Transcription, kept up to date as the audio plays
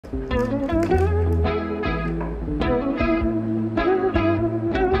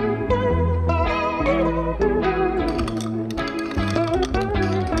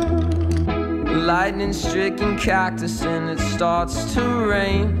cactus and it starts to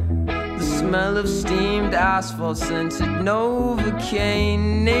rain. The smell of steamed asphalt scented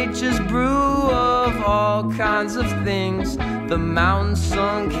Novocaine. Nature's brew of all kinds of things. The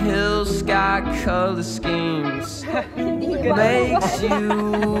mountain-sunk hills, sky color schemes. Makes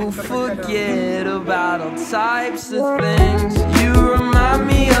you forget about all types of things. You remind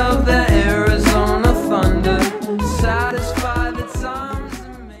me of the Arizona thunder. Satisfy the times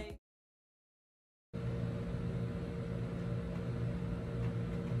and make.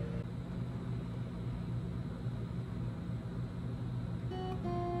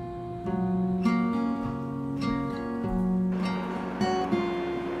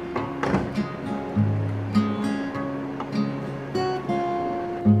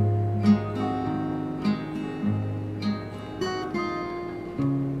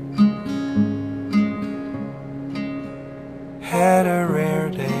 Had a rare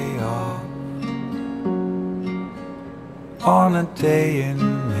day off on a day in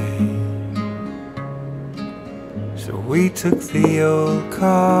May, so we took the old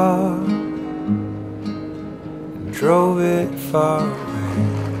car and drove it far away.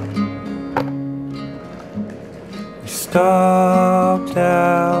 We stopped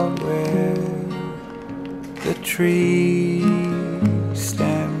out where the trees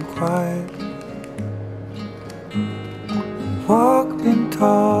stand quiet, walked and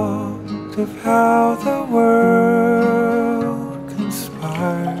talked of how the world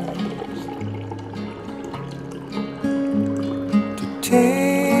conspires to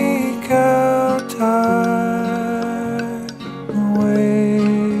take our time away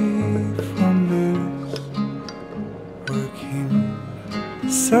from this, working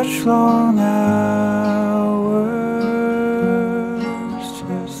such long hours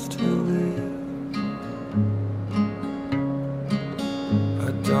just to live. I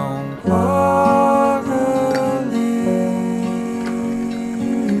don't wanna live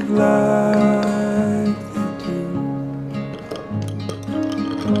like they do.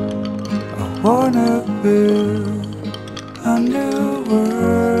 I wanna build a new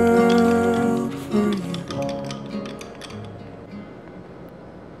world for you.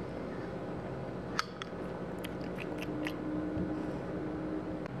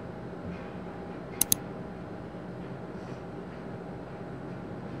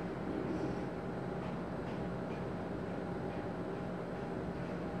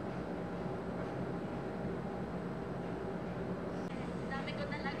 Dami ko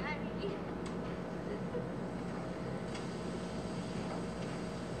talaga eh.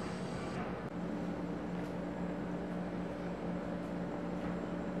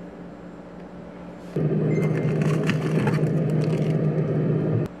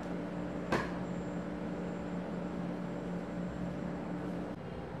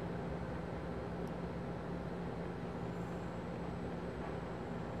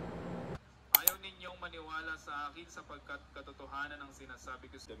 Ayaw ninyong maniwala sa akin sapagkat katotohanan ang sinasabi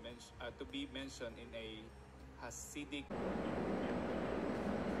ko to be mentioned in a Hasidic.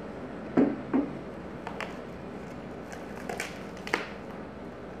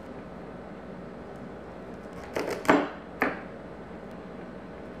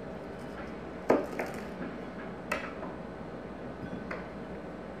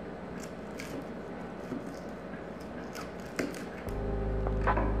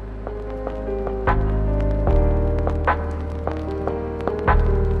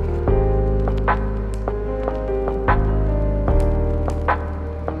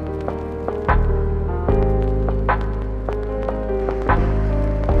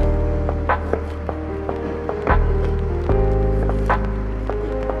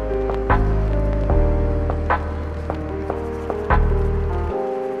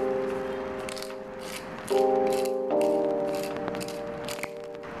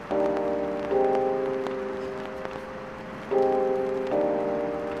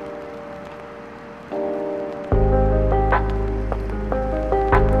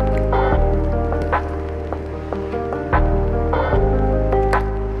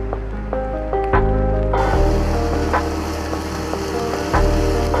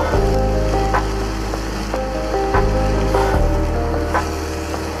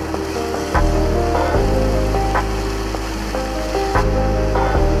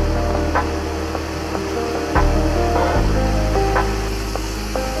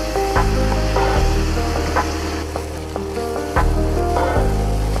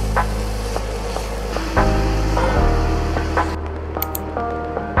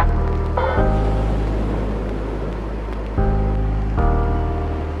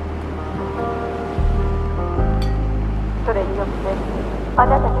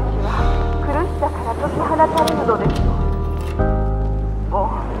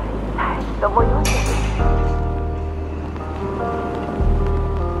 Gusto mo yun?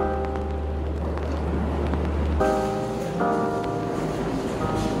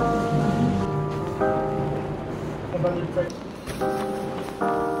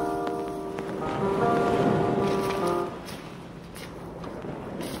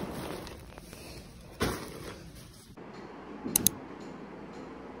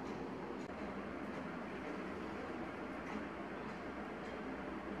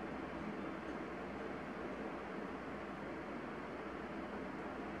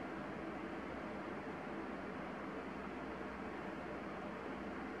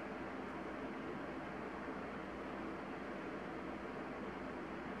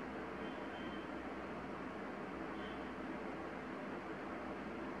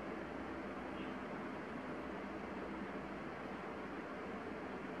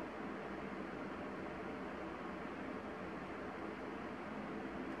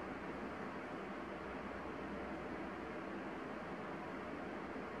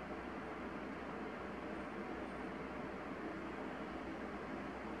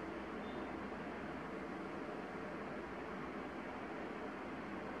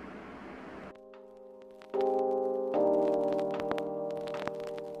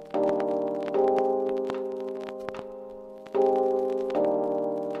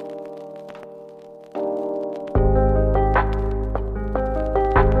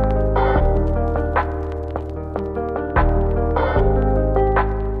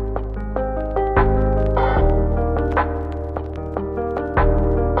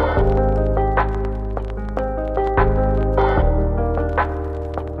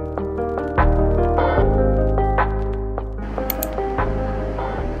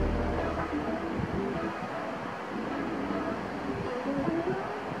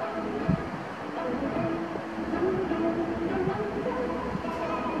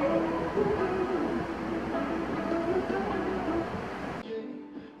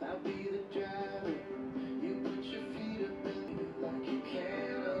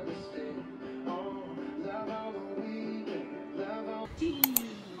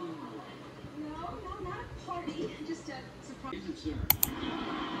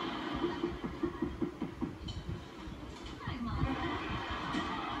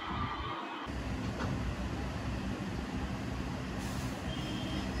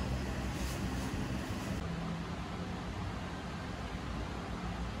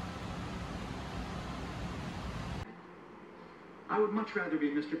 I would much rather be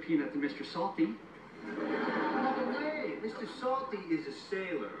Mr. Peanut than Mr. Salty. No way! Mr. Salty is a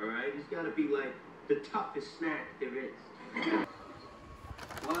sailor, alright? He's gotta be like the toughest snack there is.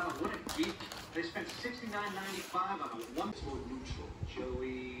 Wow, what a geek. They spent $69.95 on a one sport neutral.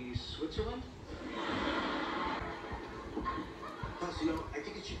 Joey Switzerland? Plus, you know, I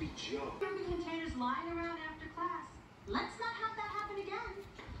think it should be Joe. Containers lying around after class. Let's not have that happen again.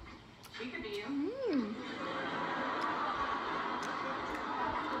 She could be you.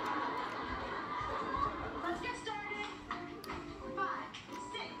 Let's get started. 5,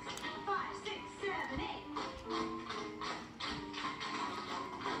 6, 7, 8.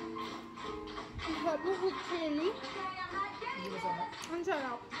 This is chili. Okay, I'm not getting it. I'm trying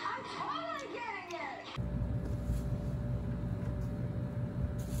out. I'm totally getting it.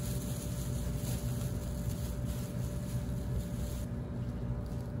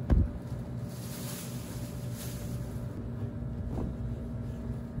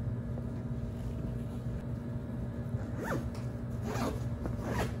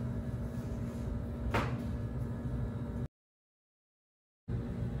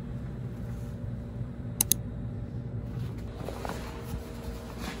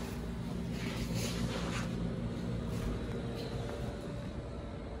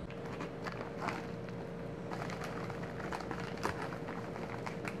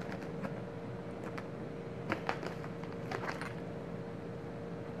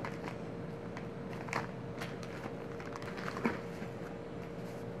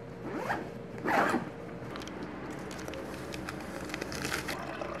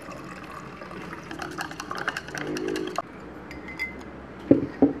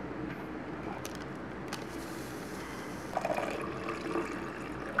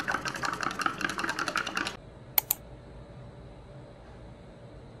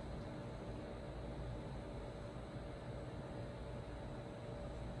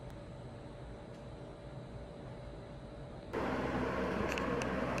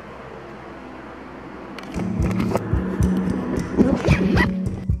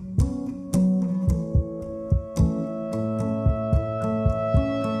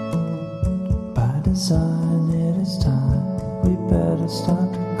 By design, it is time we better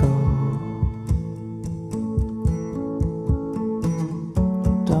start to go.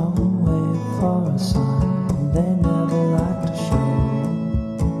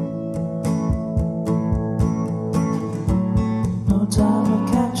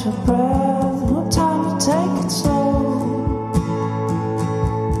 catch your breath, no time to take it slow.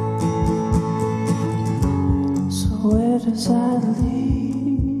 So where does that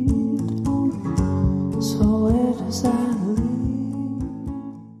lead? So where does that lead?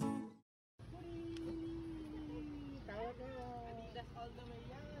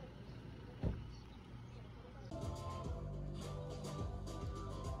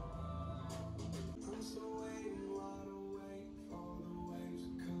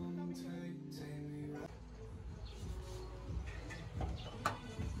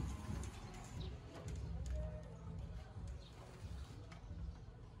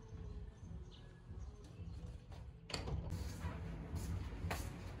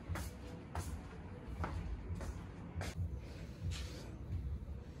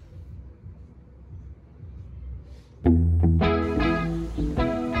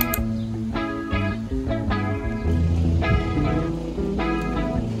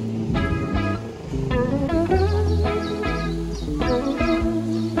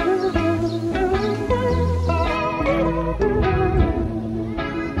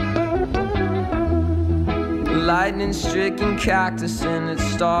 Lightning-stricken cactus and it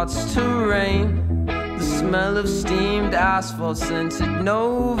starts to rain. The smell of steamed asphalt scented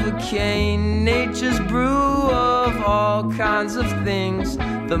Novocaine. Nature's brew of all kinds of things.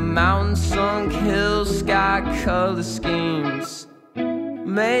 The mountain-sunk hills, sky color schemes.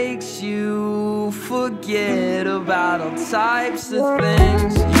 Makes you forget about all types of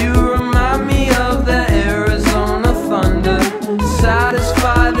things. You remind me of the Arizona thunder.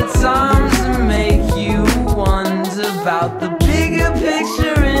 Satisfy the times and make you wonder about the bigger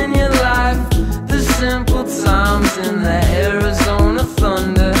picture in your life. The simple times in the Arizona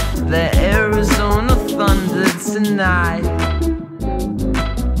thunder. The Arizona thunder tonight.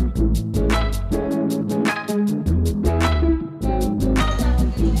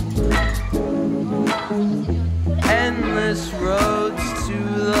 Endless roads to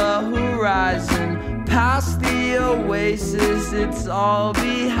the horizon, past the oasis, it's all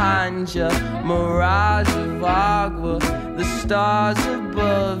behind you. Mirage of agua, the stars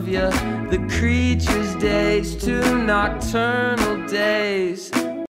above you, the creature's days to nocturnal days.